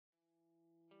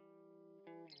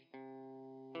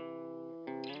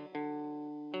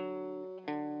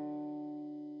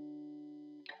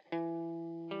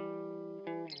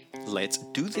Let's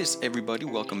do this, everybody.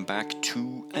 Welcome back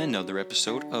to another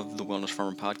episode of the Wellness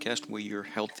Farmer Podcast, where your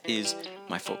health is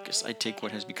my focus. I take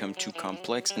what has become too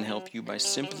complex and help you by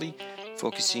simply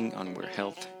focusing on where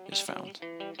health is found,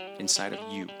 inside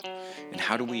of you. And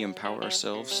how do we empower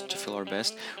ourselves to feel our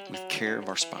best? With care of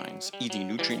our spines, eating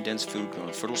nutrient-dense food grown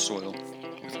on fertile soil,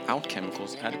 without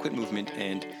chemicals, adequate movement,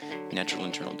 and natural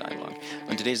internal dialogue.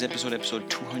 On today's episode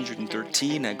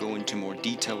 213, I go into more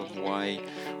detail of why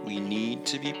we need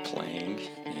to be playing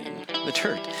in the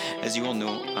dirt. As you all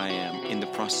know, I am in the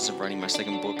process of writing my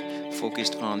second book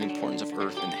focused on the importance of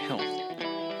earth and health.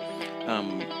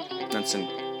 That's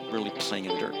really playing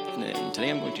in the dirt. And today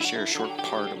I'm going to share a short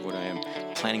part of what I am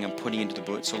planning on putting into the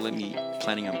book. Let me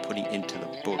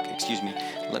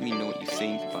know what you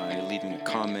think by leaving a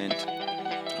comment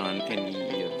on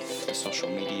any of the social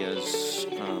medias.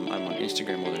 I'm on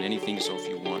Instagram more than anything, so if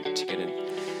you want to get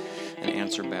an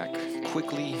answer back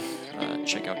quickly,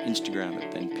 check out Instagram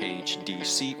at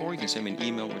BenPageDC, or you can send me an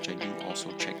email, which I do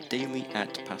also check daily,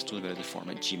 at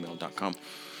pastosverdefarm@gmail.com.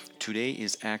 Today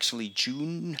is actually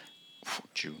June,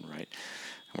 right?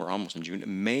 We're almost in June,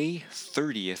 May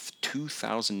 30th,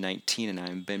 2019, and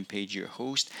I'm Ben Page, your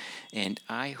host, and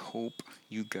I hope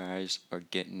you guys are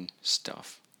getting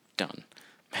stuff done.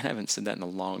 Man, I haven't said that in a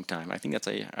long time. I think that's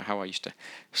how I used to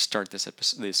start this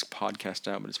podcast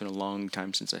out, but it's been a long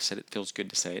time since I said it. Feels good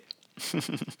to say it.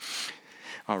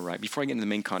 All right, before I get into the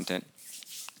main content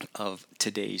of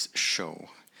today's show,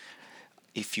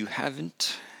 if you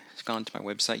haven't gone to my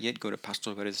website yet, go to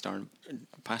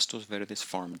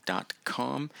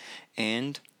pastosverdesfarm.com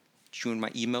and join my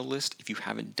email list if you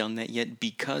haven't done that yet,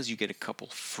 because you get a couple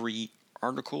free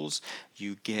articles.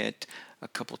 You get a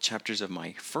couple chapters of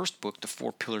my first book, The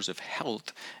 4 Pillars of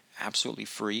Health, absolutely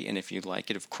free. And if you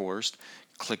like it, of course,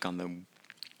 click on the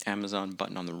Amazon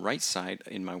button on the right side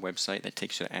in my website. That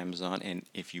takes you to Amazon, and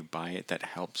if you buy it, that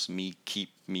helps me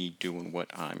keep me doing what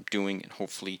I'm doing, and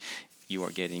hopefully you are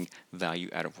getting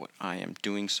value out of what I am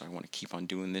doing. So I want to keep on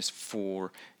doing this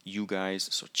for you guys,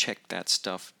 so check that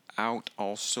stuff out.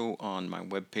 Also on my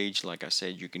webpage, like I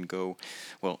said, you can go,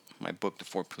 my book, The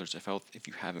 4 Pillars of Health. If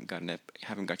you haven't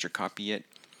got your copy yet,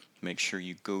 make sure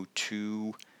you go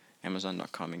to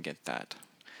Amazon.com and get that.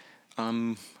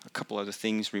 A couple other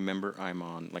things. Remember, I'm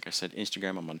on, like I said,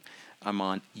 Instagram. I'm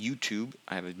on YouTube.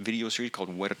 I have a video series called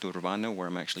Huerta Urbana, where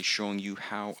I'm actually showing you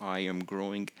how I am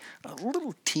growing a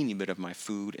little teeny bit of my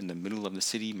food in the middle of the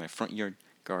city, my front yard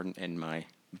garden and my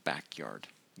backyard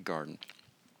garden.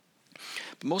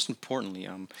 But most importantly,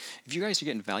 if you guys are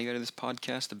getting value out of this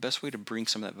podcast, the best way to bring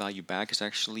some of that value back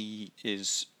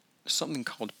is something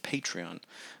called Patreon.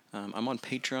 I'm on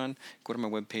Patreon. Go to my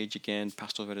webpage again,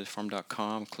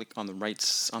 pastosverdefarm.com. Click on the right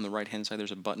hand side.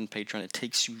 There's a button, Patreon. It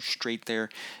takes you straight there.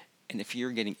 And if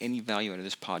you're getting any value out of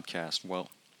this podcast,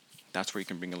 that's where you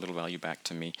can bring a little value back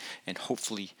to me. And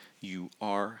hopefully you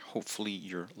are. Hopefully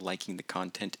you're liking the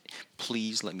content.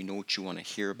 Please let me know what you want to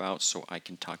hear about, so I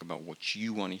can talk about what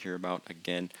you want to hear about.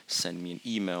 Again, send me an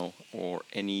email or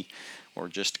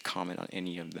just comment on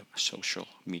any of the social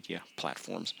media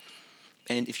platforms.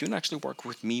 And if you want to actually work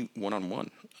with me one-on-one,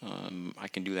 I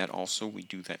can do that also. We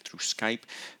do that through Skype.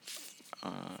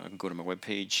 Go to my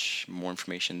webpage, more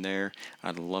information there.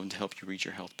 I'd love to help you reach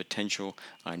your health potential.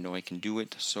 I know I can do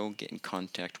it, so get in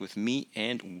contact with me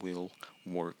and we'll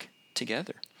work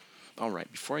together. All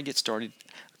right, before I get started,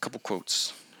 a couple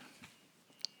quotes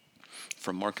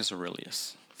from Marcus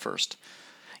Aurelius. First,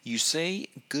 you say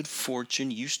good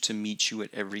fortune used to meet you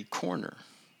at every corner,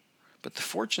 but the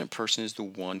fortunate person is the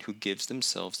one who gives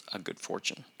themselves a good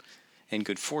fortune. And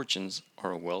good fortunes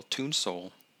are a well-tuned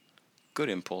soul, good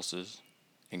impulses,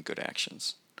 and good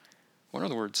actions. Or in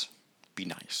other words, be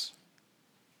nice.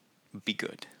 Be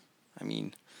good. I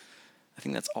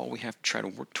think that's all we have to try to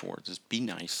work towards, is be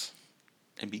nice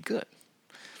and be good.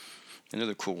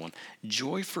 Another cool one.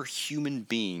 Joy for human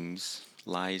beings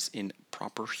lies in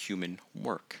proper human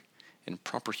work. And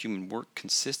proper human work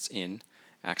consists in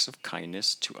acts of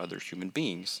kindness to other human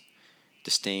beings,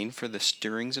 disdain for the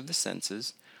stirrings of the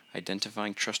senses,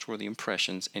 identifying trustworthy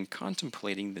impressions, and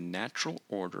contemplating the natural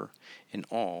order in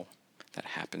all that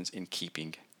happens in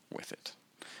keeping with it.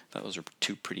 Those are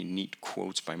two pretty neat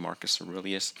quotes by Marcus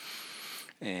Aurelius.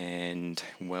 And,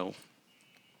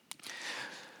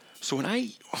 so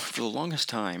for the longest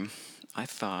time, I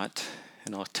thought,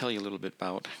 and I'll tell you a little bit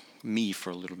about me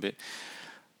for a little bit,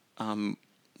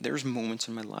 there's moments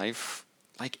in my life,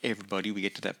 like everybody, we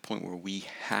get to that point where we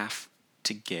have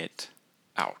to get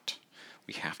out.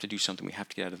 We have to do something. We have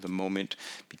to get out of the moment,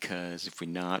 because if we're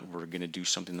not, we're going to do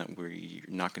something that we're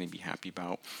not going to be happy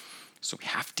about. So we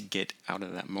have to get out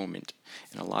of that moment.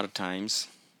 And a lot of times,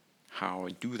 how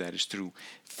I do that is through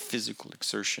physical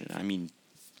exertion. I mean,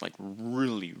 like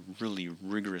really, really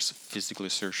rigorous physical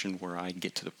exertion, where I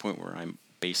get to the point where I'm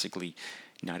basically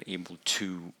not able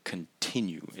to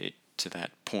continue it to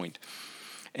that point.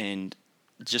 And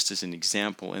just as an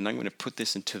example, and I'm going to put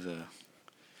this into the,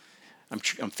 I'm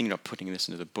thinking about putting this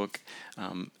into the book,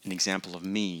 an example of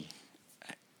me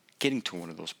getting to one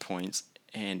of those points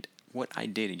and what I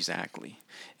did exactly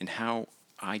and how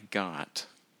I got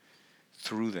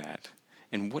through that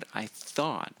and what I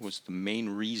thought was the main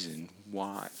reason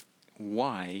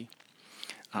why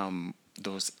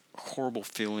those horrible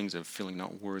feelings of feeling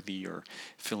not worthy or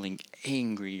feeling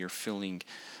angry or feeling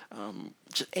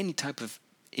just any type of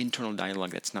internal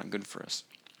dialogue that's not good for us.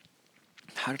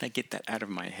 How did I get that out of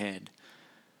my head?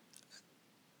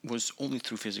 Was only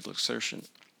through physical exertion.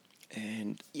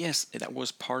 And yes, that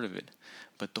was part of it.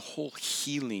 But the whole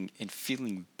healing and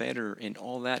feeling better and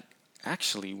all that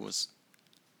actually was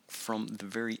from the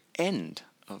very end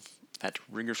of that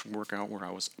rigorous workout, where I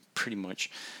was pretty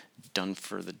much done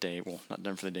for the day. Well, not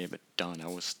done for the day, but done. I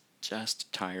was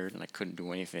just tired and I couldn't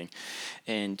do anything.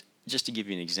 And just to give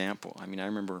you an example, I mean, I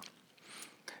remember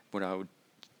what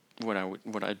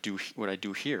I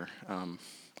do here.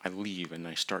 I leave and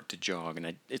I start to jog,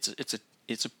 and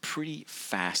it's a pretty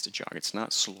fast jog. It's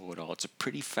not slow at all. It's a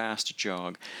pretty fast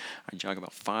jog. I jog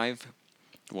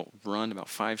run about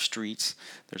 5 streets.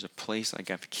 There's a place I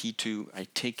got the key to. I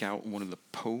take out one of the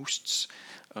posts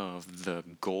of the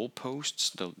goal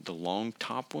posts, the long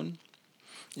top one,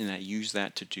 and I use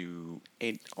that to do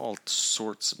all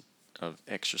sorts of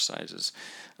exercises,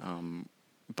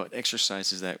 but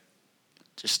exercises that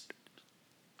just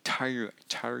tire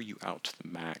you out to the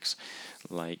max,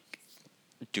 like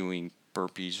doing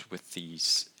burpees with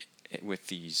this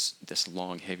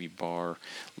long heavy bar,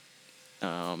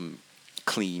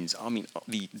 cleans. I mean,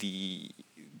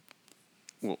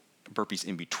 well, burpees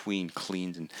in between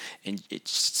cleans, and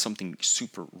it's something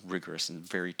super rigorous and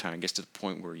very tiring. It gets to the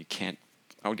point where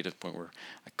I would get to the point where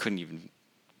I couldn't even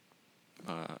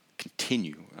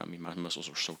continue. I mean, my muscles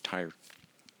were so tired.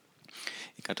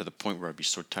 It got to the point where I'd be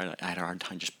so tired, I had a hard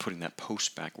time just putting that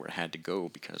post back where it had to go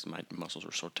because my muscles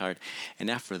were so tired.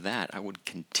 And after that, I would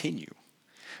continue.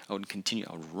 I would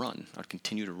run. I would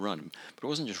continue to run. But it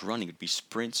wasn't just running. It would be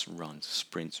sprints, runs,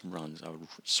 sprints, runs. I would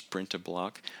sprint a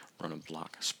block, run a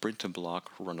block, sprint a block,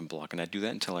 run a block. And I'd do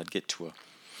that until I'd get to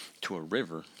a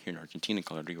river here in Argentina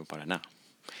called Rio Paraná.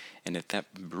 And at that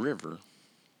river,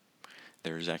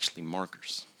 there's actually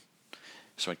markers.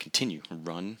 So I'd continue,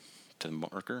 run to the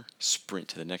marker, sprint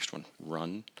to the next one,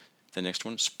 run to the next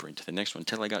one, sprint to the next one,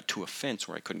 until I got to a fence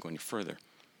where I couldn't go any further.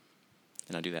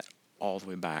 And I'd do that all the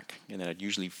way back. And then I'd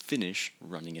usually finish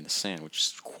running in the sand, which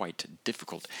is quite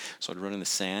difficult. So I'd run in the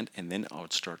sand, and then I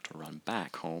would start to run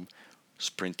back home,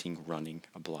 sprinting, running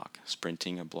a block,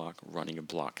 sprinting a block, running a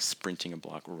block, sprinting a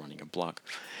block, running a block,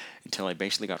 until I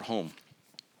basically got home.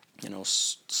 And I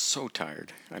was so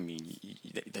tired. I mean,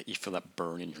 you feel that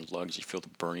burn in your lungs, you feel the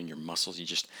burn in your muscles,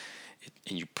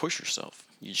 and you push yourself.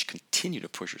 You just continue to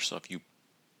push yourself. You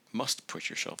must push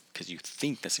yourself because you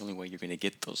think that's the only way you're going to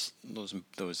get those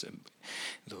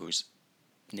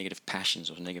negative passions,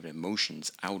 those negative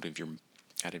emotions out of your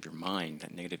mind,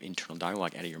 that negative internal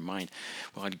dialogue out of your mind.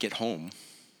 Well, I'd get home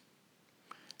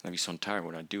and I'd be so tired.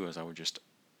 What I'd do is I would just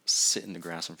sit in the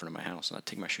grass in front of my house, and I'd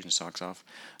take my shoes and socks off.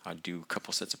 I'd do a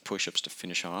couple sets of push-ups to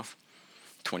finish off,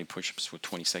 20 push-ups with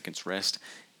 20 seconds rest,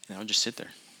 and I would just sit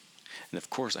there. And of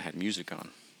course, I had music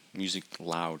on, music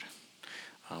loud.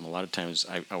 A lot of times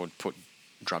I would put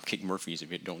Dropkick Murphys.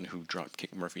 If you don't know who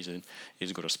Dropkick Murphys is, you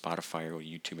just go to Spotify or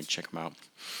YouTube and check them out.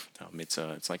 It's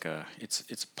a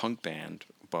punk band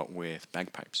but with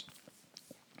bagpipes,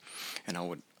 and I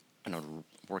would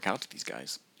work out to these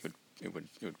guys. It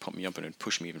would pump me up and it would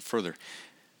push me even further.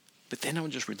 But then I would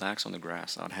just relax on the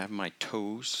grass. I would have my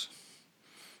toes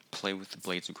play with the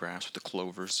blades of grass, with the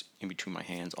clovers in between my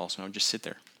hands. Also, I would just sit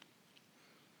there.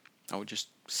 I would just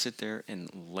sit there and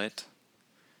let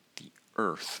the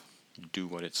earth do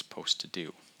what it's supposed to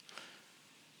do.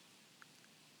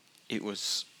 It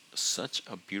was such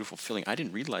a beautiful feeling. I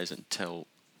didn't realize it until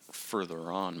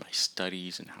further on my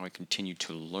studies and how I continued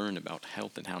to learn about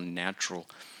health and how natural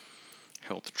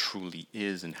health truly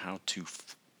is and how to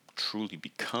truly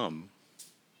become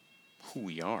who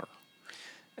we are.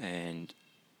 And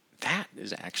that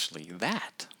is actually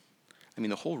that. I mean,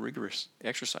 the whole rigorous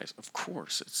exercise, of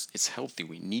course, it's healthy.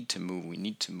 We need to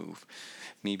move.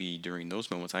 Maybe during those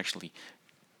moments, I actually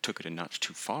took it a notch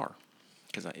too far.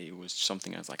 because it was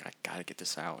something I was like, I gotta get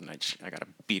this out, and I gotta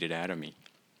beat it out of me.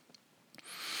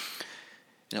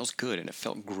 And that was good, and it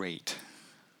felt great.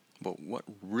 But what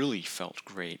really felt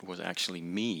great was actually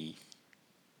me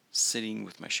sitting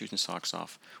with my shoes and socks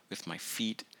off, with my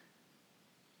feet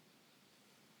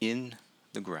in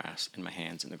the grass and my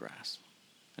hands in the grass.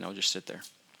 And I would just sit there,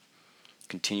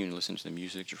 continuing to listen to the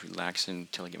music, just relaxing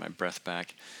until I get my breath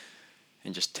back,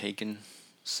 and just taking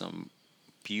some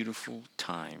beautiful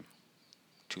time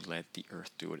to let the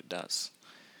earth do what it does.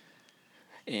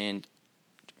 And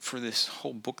for this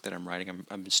whole book that I'm writing,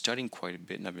 I've been studying quite a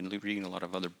bit, and I've been reading a lot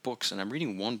of other books, and I'm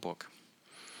reading one book.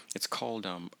 It's called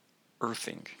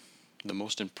Earthing, the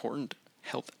most important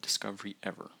health discovery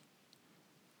ever.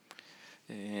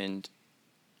 And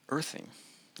earthing,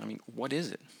 I mean, what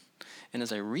is it? And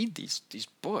as I read these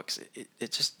books, it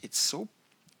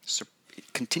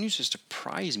continues to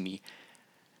surprise me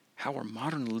how our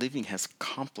modern living has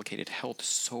complicated health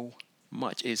so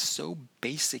much. It is so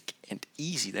basic and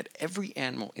easy that every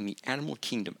animal in the animal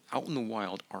kingdom out in the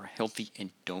wild are healthy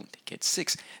and don't get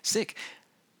sick.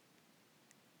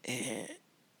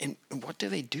 And what do?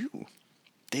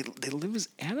 They live as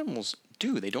animals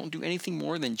do. They don't do anything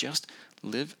more than just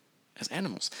live as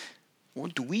animals.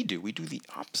 What do? We do the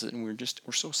opposite, and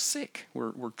we're so sick.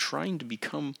 We're trying to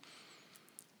become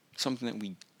something that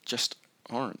we just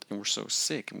aren't, and we're so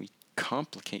sick, and we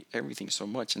complicate everything so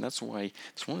much. And that's why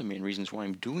it's one of the main reasons why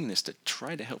I'm doing this, to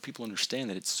try to help people understand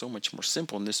that it's so much more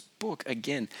simple. And this book,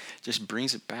 again, just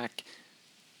brings it back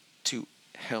to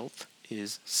health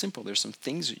is simple. There's some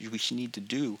things that we need to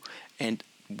do, and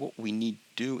what we need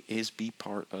to do is be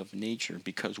part of nature,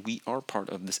 because we are part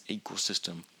of this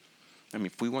ecosystem. I mean,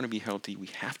 if we want to be healthy, we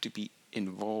have to be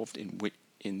involved in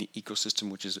the ecosystem,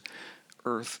 which is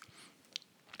Earth,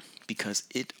 because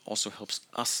it also helps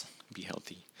us be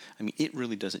healthy. I mean, it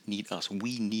really doesn't need us.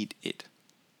 We need it.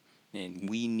 And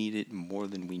we need it more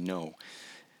than we know.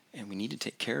 And we need to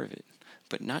take care of it.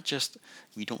 But not just,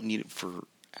 we don't need it for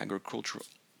agricultural,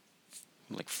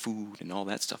 like food and all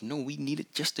that stuff. No, we need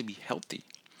it just to be healthy.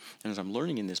 And as I'm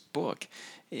learning in this book,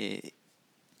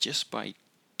 just by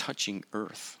touching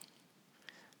Earth,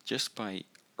 just by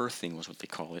earthing was what they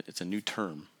call it. It's a new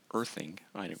term. Earthing.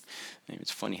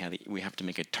 It's funny how we have to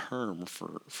make a term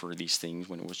for these things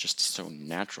when it was just so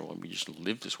natural, and we just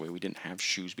lived this way. We didn't have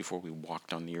shoes before we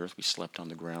walked on the earth. We slept on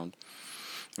the ground.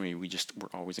 I mean, we're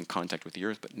always in contact with the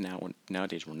earth, but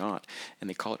nowadays we're not, and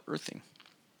they call it earthing.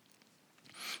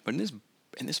 But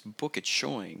in this book, it's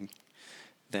showing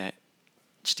that,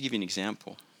 just to give you an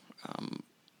example,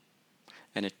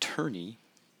 an attorney,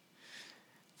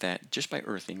 that just by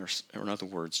earthing, or in other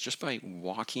words, just by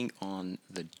walking on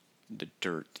the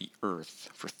dirt, the earth,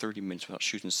 for 30 minutes without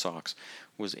shoes and socks,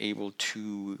 was able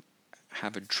to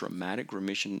have a dramatic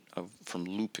remission from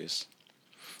lupus,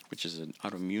 which is an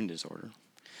autoimmune disorder.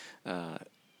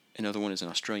 Another one is an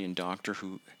Australian doctor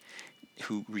who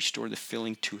restored the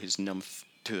feeling to his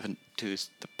the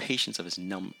patients of his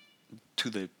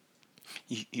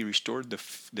he restored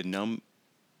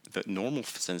the normal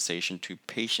sensation to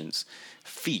patients'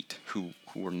 feet who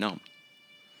were numb.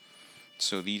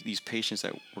 So these patients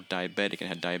that were diabetic and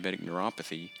had diabetic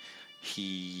neuropathy,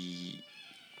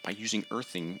 by using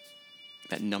earthing,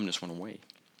 that numbness went away.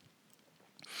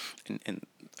 And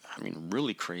I mean,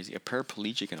 really crazy, a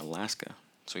paraplegic in Alaska,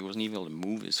 so he wasn't even able to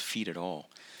move his feet at all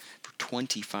for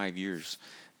 25 years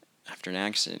after an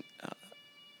accident.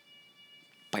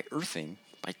 By earthing,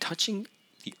 by touching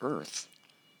the earth,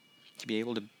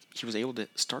 he was able to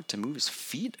start to move his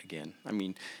feet again. I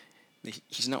mean,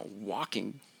 he's not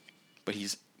walking, but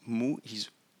he's moving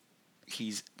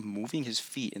his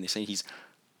feet, and they say he's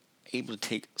able to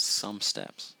take some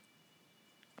steps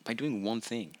by doing one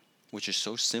thing, which is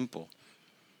so simple,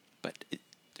 but the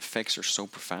effects are so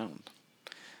profound.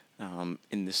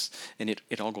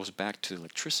 It all goes back to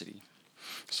electricity.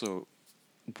 So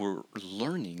we're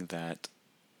learning that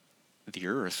the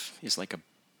earth is like a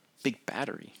big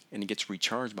battery, and it gets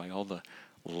recharged by all the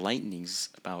lightnings,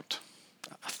 about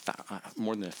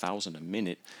more than 1,000 a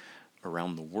minute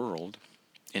around the world,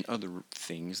 and other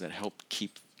things that help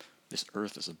keep this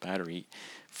earth as a battery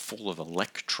full of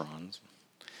electrons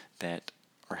that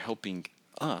are helping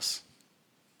us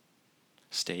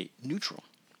stay neutral.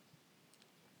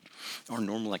 Our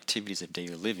normal activities of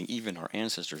daily living, even our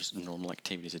ancestors' normal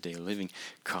activities of daily living,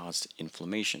 caused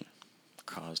inflammation,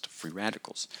 caused free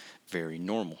radicals. Very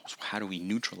normal. So how do we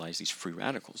neutralize these free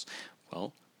radicals?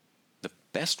 Well, the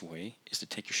best way is to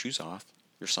take your shoes off,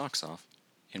 your socks off,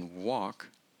 and walk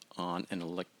on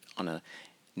a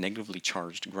negatively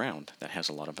charged ground that has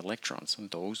a lot of electrons,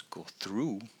 and those go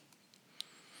through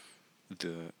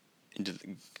the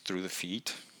through the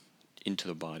feet into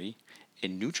the body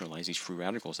and neutralize these free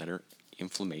radicals that are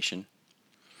inflammation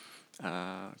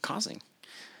causing.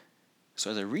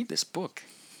 So as I read this book,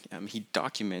 he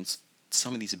documents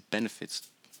some of these benefits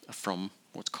from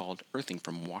what's called earthing,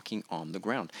 from walking on the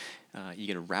ground. You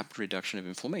get a rapid reduction of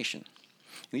inflammation.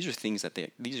 And these are things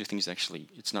actually,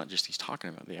 it's not just he's talking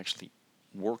about, they actually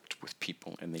worked with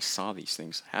people and they saw these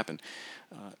things happen.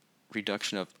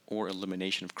 Reduction of or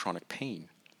elimination of chronic pain.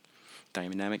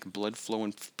 Dynamic blood flow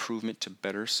improvement to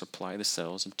better supply the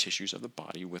cells and tissues of the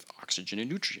body with oxygen and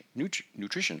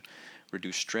nutrition.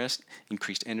 Reduce stress,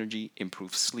 increased energy,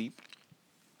 improved sleep,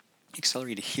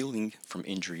 accelerated healing from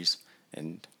injuries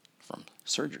and from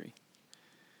surgery.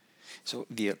 So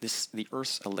the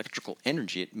Earth's electrical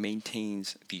energy, it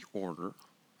maintains the order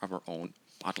of our own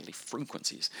bodily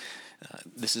frequencies.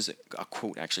 This is a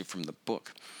quote actually from the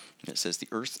book. It says, the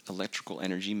Earth's electrical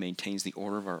energy maintains the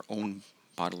order of our own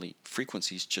bodily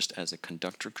frequencies just as a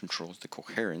conductor controls the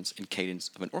coherence and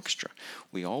cadence of an orchestra.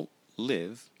 We all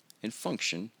live and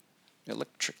function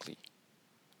electrically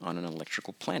on an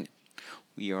electrical planet.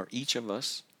 We are, each of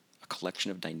us, a collection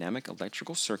of dynamic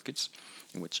electrical circuits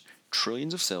in which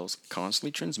trillions of cells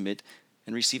constantly transmit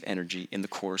and receive energy in the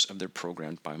course of their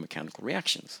programmed biomechanical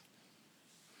reactions.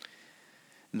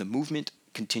 In the movement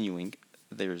continuing,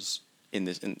 there's in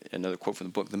another quote from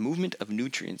the book, the movement of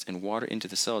nutrients and water into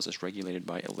the cells is regulated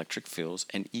by electric fields,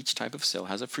 and each type of cell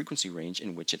has a frequency range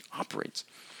in which it operates.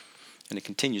 And it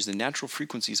continues, the natural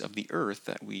frequencies of the Earth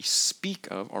that we speak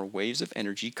of are waves of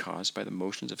energy caused by the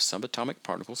motions of subatomic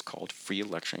particles called free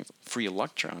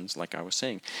electrons, like I was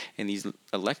saying. And these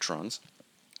electrons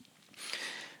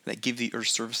that give the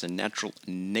Earth's surface a natural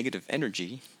negative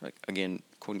energy, like again,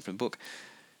 quoting from the book,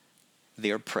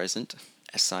 they are present,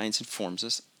 as science informs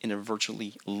us, in a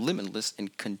virtually limitless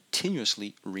and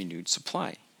continuously renewed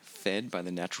supply, fed by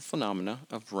the natural phenomena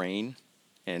of rain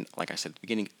and, like I said at the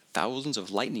beginning, thousands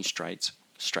of lightning strikes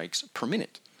per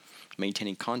minute.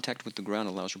 Maintaining contact with the ground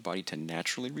allows your body to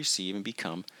naturally receive and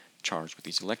become charged with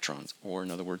these electrons, or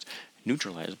in other words,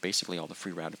 neutralize basically all the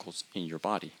free radicals in your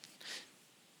body,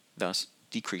 thus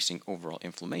decreasing overall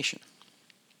inflammation.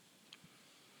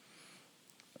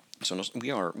 So we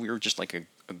are just like a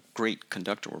great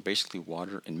conductor. We're basically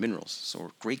water and minerals. So we're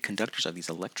great conductors of these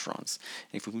electrons.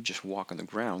 And if we would just walk on the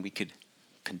ground, we could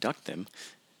conduct them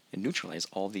and neutralize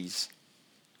all these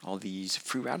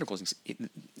free radicals,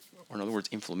 or in other words,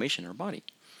 inflammation in our body.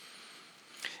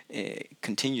 It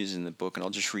continues in the book, and I'll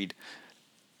just read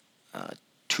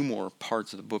two more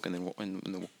parts of the book, and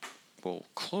then we'll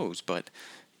close. But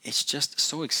it's just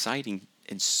so exciting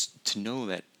to know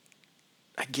that,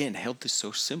 again, health is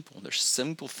so simple. There's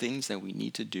simple things that we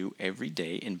need to do every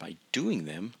day, and by doing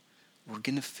them, we're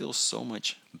going to feel so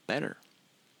much better.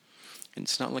 And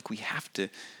it's not like we have to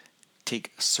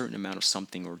take a certain amount of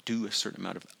something or do a certain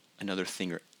amount of another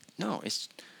thing. No, it's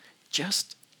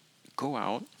just go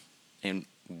out and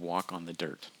walk on the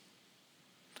dirt.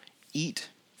 Eat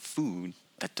food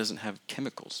that doesn't have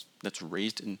chemicals, that's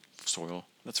raised in soil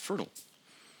that's fertile.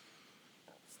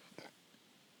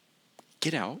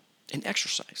 Get out and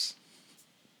exercise.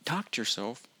 Talk to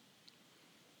yourself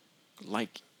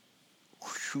like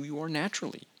who you are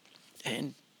naturally,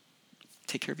 and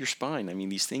take care of your spine. I mean,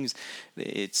 these things,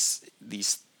 it's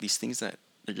these things that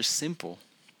they're just simple,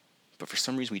 but for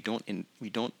some reason we don't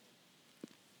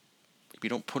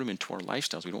put them into our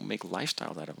lifestyles. We don't make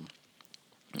lifestyles out of them.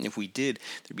 And if we did,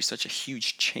 there'd be such a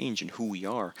huge change in who we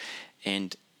are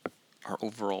and our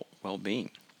overall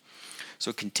well-being. So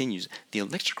it continues, the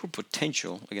electrical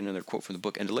potential, again another quote from the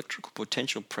book, an electrical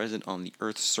potential present on the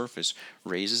Earth's surface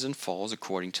raises and falls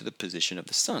according to the position of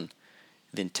the sun.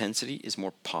 The intensity is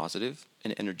more positive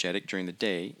and energetic during the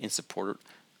day in support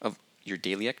of your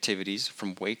daily activities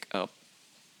from wake up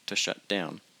to shut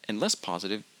down, and less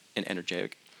positive and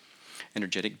energetic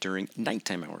during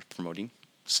nighttime hours, promoting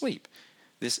sleep.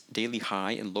 This daily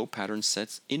high and low pattern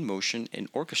sets in motion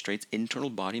and orchestrates internal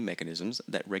body mechanisms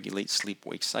that regulate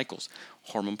sleep-wake cycles,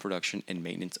 hormone production, and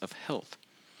maintenance of health.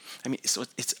 I mean, so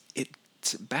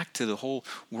it's back to the whole.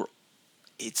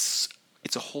 It's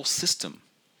a whole system.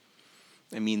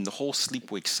 I mean, the whole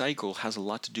sleep-wake cycle has a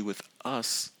lot to do with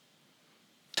us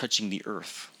touching the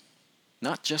earth,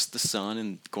 not just the sun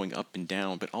and going up and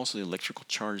down, but also the electrical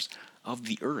charge of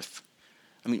the earth.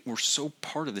 I mean, we're so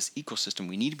part of this ecosystem.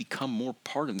 We need to become more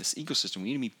part of this ecosystem. We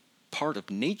need to be part of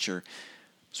nature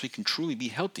so we can truly be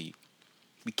healthy.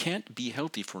 We can't be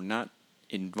healthy if we're not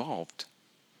involved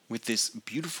with this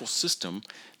beautiful system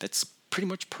that's pretty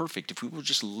much perfect. If we will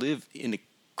just live in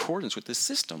accordance with this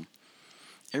system,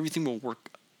 everything will work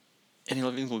and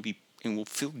everything will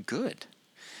feel good.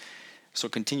 So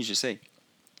it continues to say,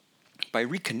 by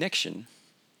reconnection,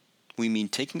 we mean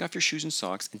taking off your shoes and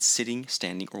socks and sitting,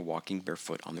 standing, or walking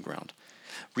barefoot on the ground.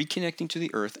 Reconnecting to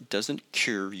the earth doesn't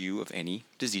cure you of any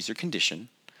disease or condition.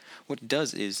 What it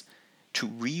does is to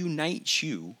reunite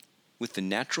you with the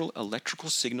natural electrical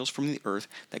signals from the earth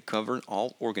that govern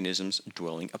all organisms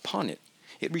dwelling upon it.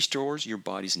 It restores your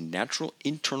body's natural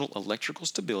internal electrical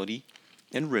stability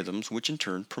and rhythms, which in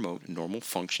turn promote normal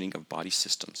functioning of body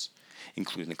systems,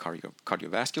 including the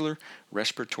cardiovascular,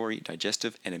 respiratory,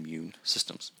 digestive, and immune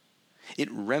systems. It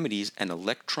remedies an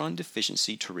electron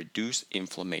deficiency to reduce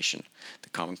inflammation, the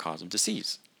common cause of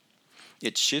disease.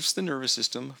 It shifts the nervous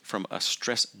system from a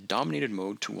stress-dominated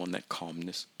mode to one of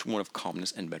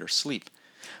calmness and better sleep.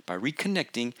 By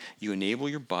reconnecting, you enable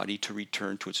your body to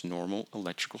return to its normal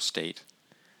electrical state,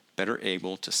 better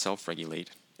able to self-regulate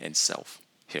and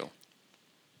self-heal.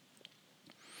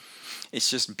 It's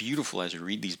just beautiful as you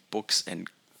read these books, and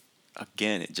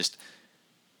again, it just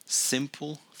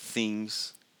simple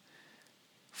things.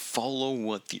 Follow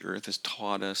what the earth has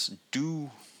taught us.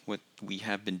 Do what we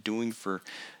have been doing for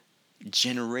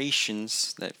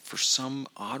generations that for some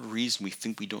odd reason we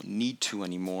think we don't need to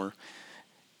anymore.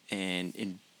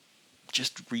 And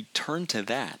just return to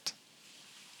that.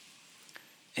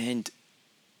 And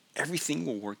everything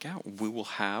will work out. We will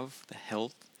have the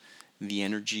health, the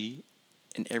energy,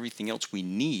 and everything else we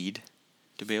need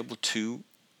to be able to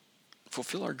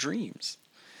fulfill our dreams.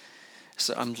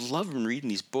 So I'm loving reading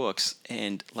these books,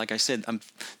 and like I said,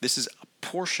 this is a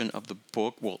portion of the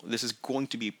book. Well, this is going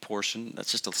to be a portion.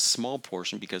 That's just a small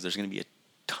portion because there's going to be a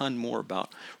ton more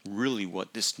about really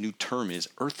what this new term is,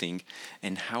 earthing,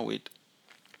 and how it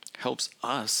helps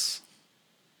us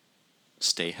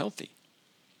stay healthy.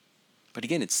 But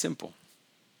again, it's simple.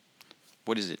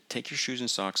 What is it? Take your shoes and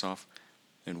socks off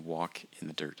and walk in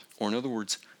the dirt. Or in other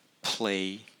words,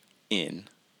 play in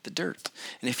the dirt.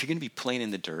 And if you're going to be playing in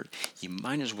the dirt, you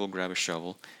might as well grab a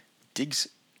shovel, dig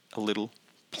a little,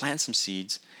 plant some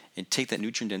seeds, and take that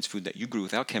nutrient-dense food that you grew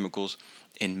without chemicals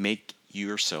and make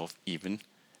yourself even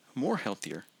more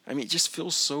healthier. I mean, it just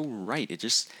feels so right.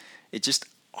 It's just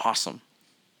awesome.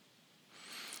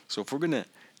 So if we're going to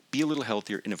be a little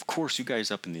healthier, and of course, you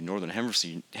guys up in the northern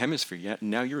hemisphere,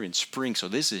 now you're in spring, so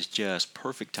this is just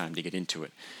perfect time to get into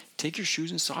it. Take your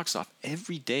shoes and socks off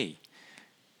every day.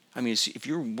 I mean, if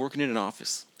you're working in an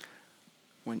office,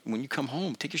 when you come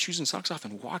home, take your shoes and socks off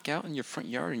and walk out in your front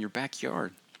yard, in your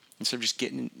backyard, instead of just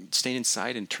staying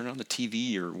inside and turn on the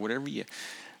TV or whatever you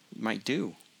might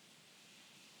do.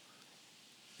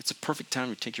 It's a perfect time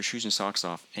to take your shoes and socks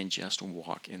off and just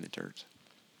walk in the dirt.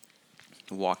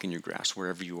 Walk in your grass,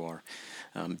 wherever you are.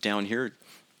 Down here,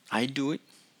 I do it.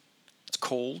 It's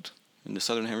cold in the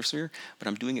southern hemisphere, but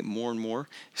I'm doing it more and more,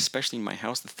 especially in my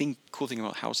house. The cool thing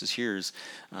about houses here is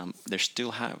they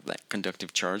still have that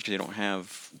conductive charge because they don't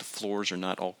have, the floors are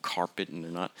not all carpet and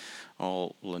they're not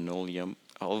all linoleum.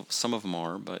 Some of them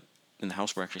are, but in the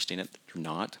house we're actually staying at, they're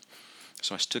not.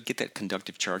 So I still get that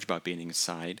conductive charge by being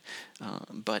inside.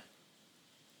 But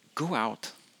go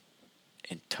out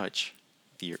and touch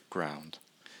the ground.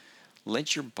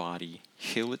 Let your body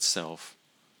heal itself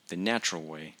the natural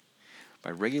way by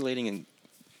regulating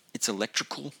its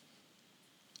electrical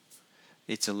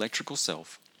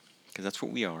self, because that's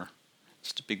what we are.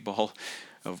 Just a big ball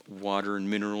of water and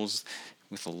minerals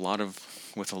with a lot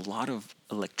of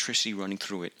electricity running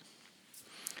through it.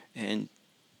 And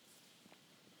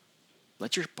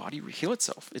let your body heal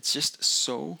itself. It's just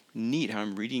so neat how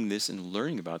I'm reading this and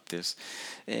learning about this.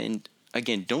 And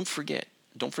again, don't forget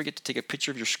to take a picture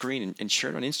of your screen and share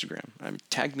it on Instagram.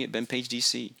 Tag me at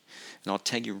BenPageDC, and I'll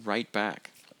tag you right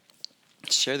back.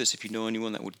 Share this if you know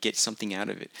anyone that would get something out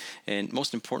of it. And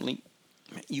most importantly,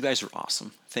 you guys are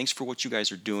awesome. Thanks for what you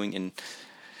guys are doing. And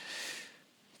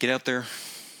get out there,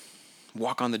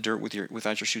 walk on the dirt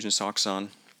without your shoes and socks on.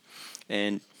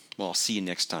 And, well, I'll see you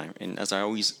next time. And as I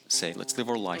always say, let's live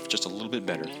our life just a little bit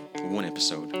better, one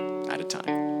episode at a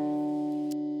time.